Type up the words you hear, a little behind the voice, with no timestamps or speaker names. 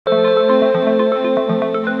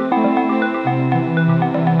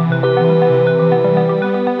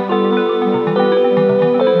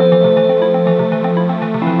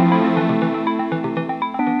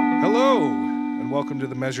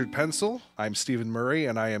Measured Pencil. I'm Stephen Murray,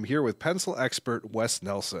 and I am here with pencil expert Wes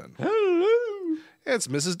Nelson. Hello. It's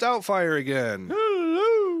Mrs. Doubtfire again.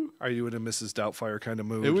 Hello. Are you in a Mrs. Doubtfire kind of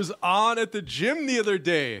mood? It was on at the gym the other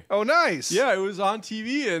day. Oh, nice. Yeah, it was on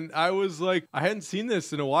TV, and I was like, I hadn't seen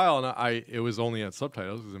this in a while, and it was only on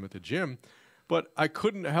subtitles because I'm at the gym, but I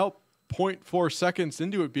couldn't help 0.4 seconds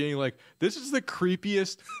into it being like, this is the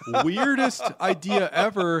creepiest, weirdest idea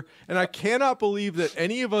ever, and I cannot believe that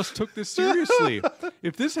any of us took this seriously.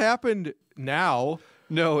 If this happened now...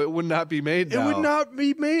 No, it would not be made now. It would not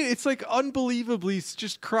be made. It's like unbelievably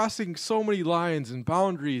just crossing so many lines and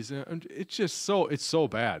boundaries. And it's just it's so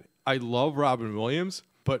bad. I love Robin Williams,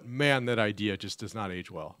 but man, that idea just does not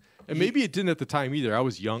age well. And maybe it didn't at the time either. I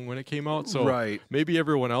was young when it came out. So maybe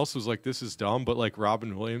everyone else was like, this is dumb. But like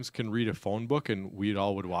Robin Williams can read a phone book and we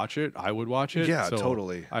all would watch it. I would watch it. Yeah, so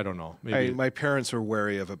totally. I don't know. Maybe my parents were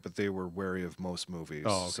wary of it, but they were wary of most movies.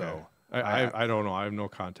 Oh, okay. So I don't know. I have no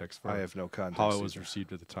context for I have no context how it was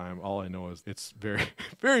received at the time. All I know is it's very,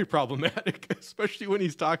 very problematic, especially when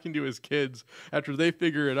he's talking to his kids after they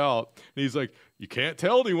figure it out. And he's like, you can't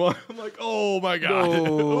tell anyone. I'm like, oh, my God. No.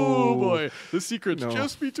 Oh, boy. The secret's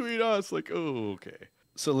just between us. Like, oh, okay.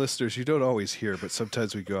 So, listeners, you don't always hear, but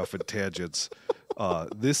sometimes we go off in tangents.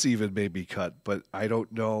 This even may be cut, but I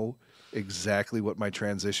don't know exactly what my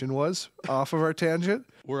transition was off of our tangent.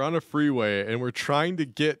 We're on a freeway and we're trying to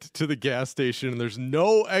get to the gas station and there's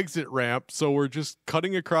no exit ramp, so we're just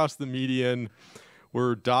cutting across the median.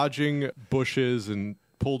 We're dodging bushes and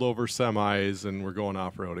pulled over semis and we're going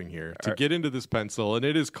off-roading here to get into this pencil, and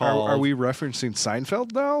it is called... Are we referencing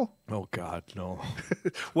Seinfeld now? Oh, God, no.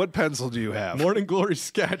 What pencil do you have? Morning Glory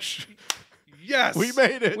Sketch. Yes! We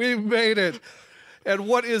made it! We made it! And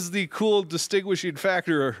what is the cool distinguishing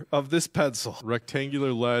factor of this pencil?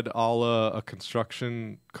 Rectangular lead a la a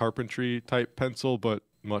construction carpentry type pencil, but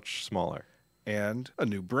much smaller. And a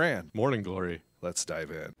new brand. Morning Glory. Let's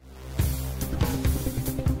dive in.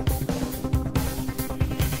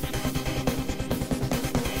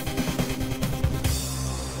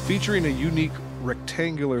 Featuring a unique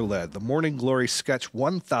rectangular lead, the Morning Glory Sketch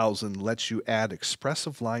 1000 lets you add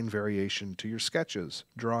expressive line variation to your sketches,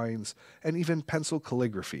 drawings, and even pencil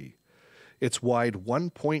calligraphy. Its wide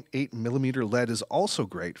 1.8 millimeter lead is also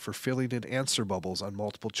great for filling in answer bubbles on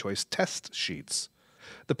multiple choice test sheets.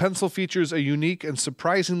 The pencil features a unique and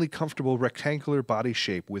surprisingly comfortable rectangular body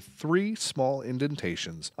shape with 3 small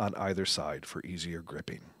indentations on either side for easier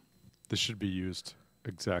gripping. This should be used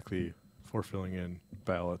exactly for filling in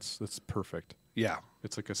ballots. That's perfect. Yeah.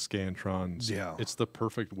 It's like a Scantron. Yeah. It's the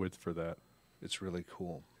perfect width for that. It's really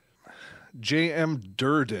cool. J.M.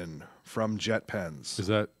 Durden from Jet Pens.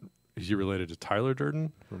 Is he related to Tyler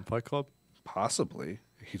Durden from Fight Club? Possibly.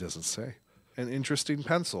 He doesn't say. An interesting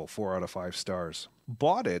pencil, 4 out of 5 stars.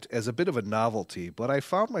 Bought it as a bit of a novelty, but I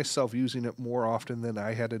found myself using it more often than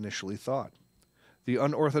I had initially thought. The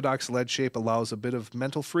unorthodox lead shape allows a bit of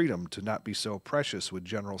mental freedom to not be so precious with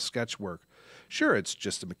general sketch work. Sure, it's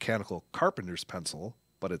just a mechanical carpenter's pencil,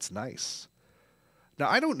 but it's nice. Now,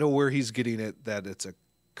 I don't know where he's getting it that it's a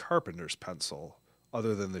carpenter's pencil,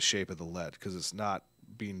 other than the shape of the lead, because it's not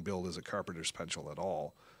being billed as a carpenter's pencil at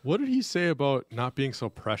all. What did he say about not being so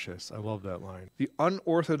precious? I love that line. The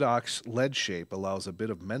unorthodox lead shape allows a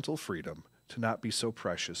bit of mental freedom to not be so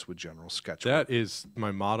precious with general sketch work. That is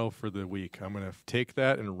my motto for the week. I'm going to take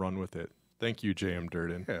that and run with it. Thank you, J.M.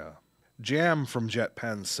 Durden. Yeah. Jam from Jet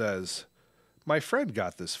Pen says, my friend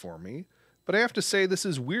got this for me, but I have to say this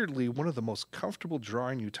is weirdly one of the most comfortable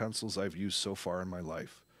drawing utensils I've used so far in my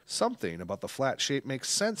life. Something about the flat shape makes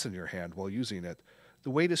sense in your hand while using it.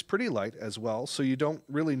 The weight is pretty light as well, so you don't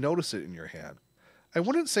really notice it in your hand. I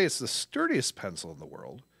wouldn't say it's the sturdiest pencil in the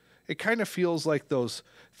world. It kind of feels like those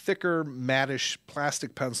thicker, mattish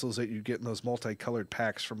plastic pencils that you get in those multicolored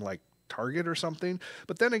packs from like Target or something.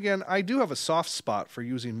 But then again, I do have a soft spot for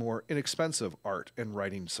using more inexpensive art and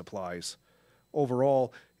writing supplies.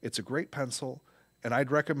 Overall, it's a great pencil, and I'd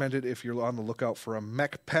recommend it if you're on the lookout for a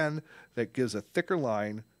mech pen that gives a thicker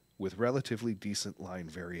line with relatively decent line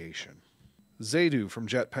variation. Zaydu from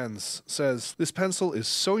Jet Pens says, this pencil is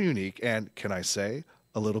so unique and, can I say,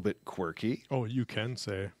 a little bit quirky. Oh, you can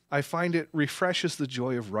say. I find it refreshes the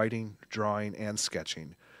joy of writing, drawing, and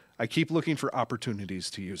sketching. I keep looking for opportunities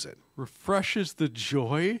to use it. Refreshes the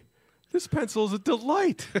joy? This pencil is a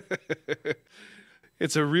delight.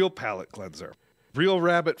 It's a real palette cleanser. Real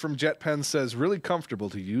Rabbit from Jet Pen says, really comfortable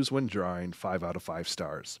to use when drawing, 5 out of 5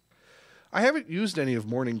 stars. I haven't used any of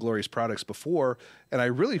Morning Glory's products before, and I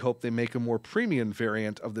really hope they make a more premium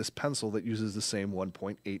variant of this pencil that uses the same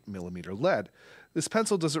 1.8 millimeter lead. This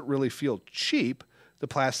pencil doesn't really feel cheap. The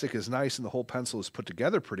plastic is nice and the whole pencil is put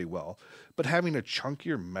together pretty well, but having a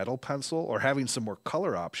chunkier metal pencil or having some more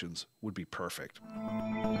color options would be perfect.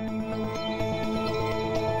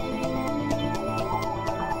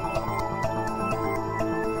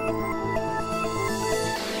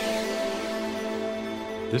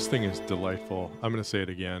 This thing is delightful. I'm going to say it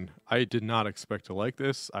again. I did not expect to like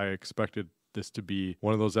this. I expected this to be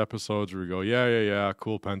one of those episodes where we go, yeah,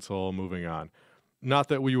 cool pencil, moving on. Not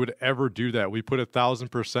that we would ever do that. We put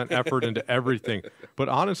 1,000% effort into everything. But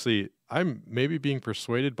honestly, I'm maybe being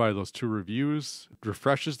persuaded by those 2 reviews.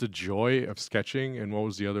 Refreshes the joy of sketching. And what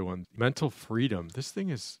was the other one? Mental freedom. This thing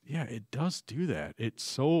is, it does do that.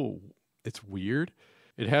 It's weird.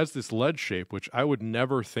 It has this lead shape, which I would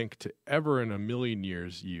never think to ever in a million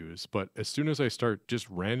years use. But as soon as I start just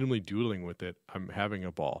randomly doodling with it, I'm having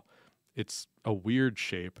a ball. It's a weird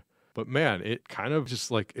shape. But man, it kind of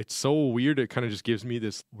just it's so weird. It kind of just gives me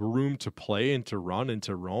this room to play and to run and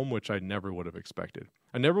to roam, which I never would have expected.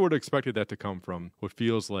 I never would have expected that to come from what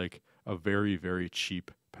feels like a very, very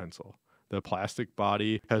cheap pencil. The plastic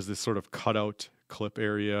body has this sort of cutout clip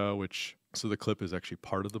area, so the clip is actually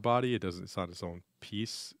part of the body. It's not its own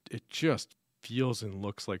piece. It just feels and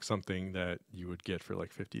looks like something that you would get for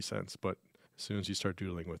 50 cents. But as soon as you start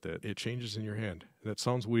doodling with it, it changes in your hand. That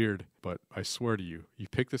sounds weird, but I swear to you, you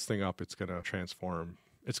pick this thing up, it's going to transform.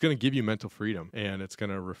 It's going to give you mental freedom, and it's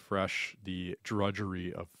going to refresh the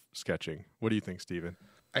drudgery of sketching. What do you think, Stephen?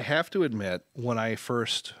 I have to admit, when I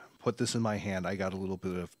first put this in my hand, I got a little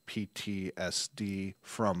bit of PTSD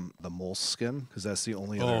from the Moleskine, because that's the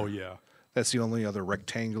only other... That's the only other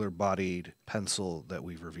rectangular-bodied pencil that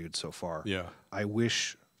we've reviewed so far. Yeah. I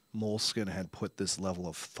wish Moleskine had put this level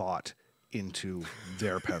of thought into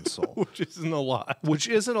their pencil. Which isn't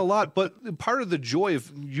a lot. But part of the joy of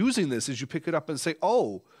using this is you pick it up and say,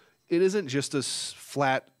 oh, it isn't just a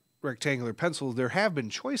flat rectangular pencil. There have been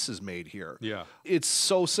choices made here. Yeah. It's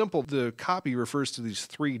so simple. The copy refers to these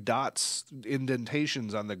 3 dots,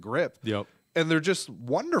 indentations on the grip. Yep. And they're just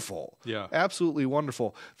wonderful. Yeah. Absolutely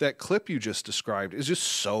wonderful. That clip you just described is just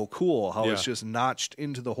so cool, how it's just notched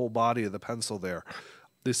into the whole body of the pencil there.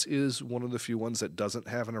 This is one of the few ones that doesn't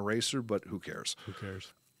have an eraser, but who cares? Who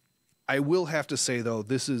cares? I will have to say, though,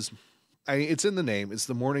 it's in the name. It's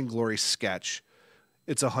the Morning Glory Sketch.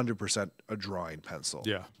 It's 100% a drawing pencil.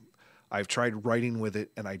 Yeah. I've tried writing with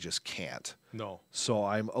it, and I just can't. No. So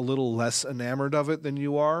I'm a little less enamored of it than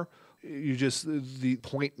you are. The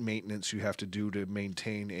point maintenance you have to do to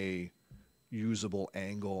maintain a usable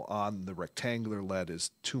angle on the rectangular lead is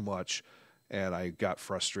too much, and I got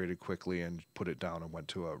frustrated quickly and put it down and went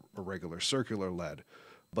to a regular circular lead.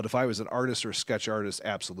 But if I was an artist or a sketch artist,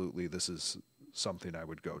 absolutely, this is something I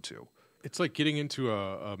would go to. It's like getting into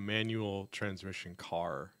a manual transmission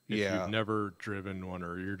car. If you've never driven one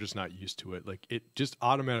or you're just not used to it, it just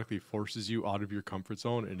automatically forces you out of your comfort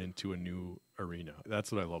zone and into a new arena.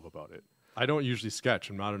 That's what I love about it. I don't usually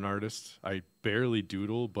sketch. I'm not an artist. I barely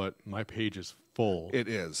doodle, but my page is full. It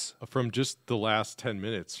is. From just the last 10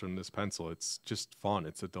 minutes from this pencil. It's just fun.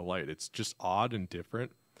 It's a delight. It's just odd and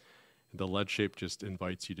different. The lead shape just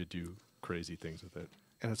invites you to do crazy things with it.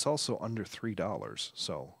 And it's also under $3,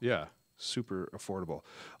 so yeah. Super affordable.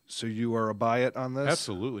 So you are a buy it on this?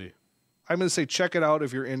 Absolutely. I'm going to say check it out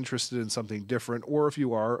if you're interested in something different, or if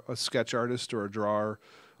you are a sketch artist or a drawer.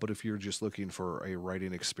 But if you're just looking for a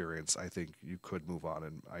writing experience, I think you could move on,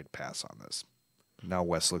 and I'd pass on this. Now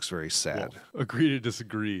Wes looks very sad. Well, agree to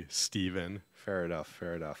disagree, Stephen. Fair enough.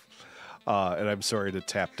 And I'm sorry to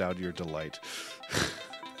tap down your delight.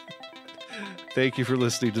 Thank you for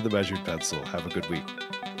listening to The Measured Pencil. Have a good week.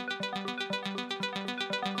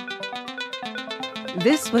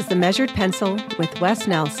 This was The Measured Pencil with Wes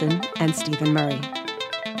Nelson and Stephen Murray.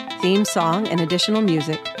 Theme song and additional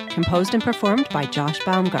music composed and performed by Josh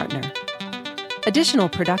Baumgartner. Additional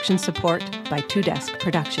production support by Two Desk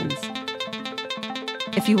Productions.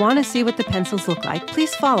 If you want to see what the pencils look like,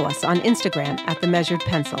 please follow us on Instagram at The Measured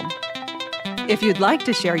Pencil. If you'd like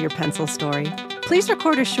to share your pencil story, please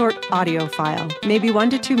record a short audio file, maybe 1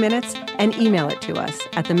 to 2 minutes, and email it to us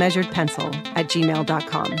at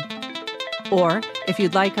themeasuredpencil@gmail.com. Or, if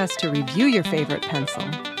you'd like us to review your favorite pencil,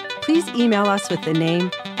 please email us with the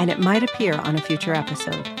name and it might appear on a future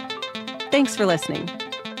episode. Thanks for listening.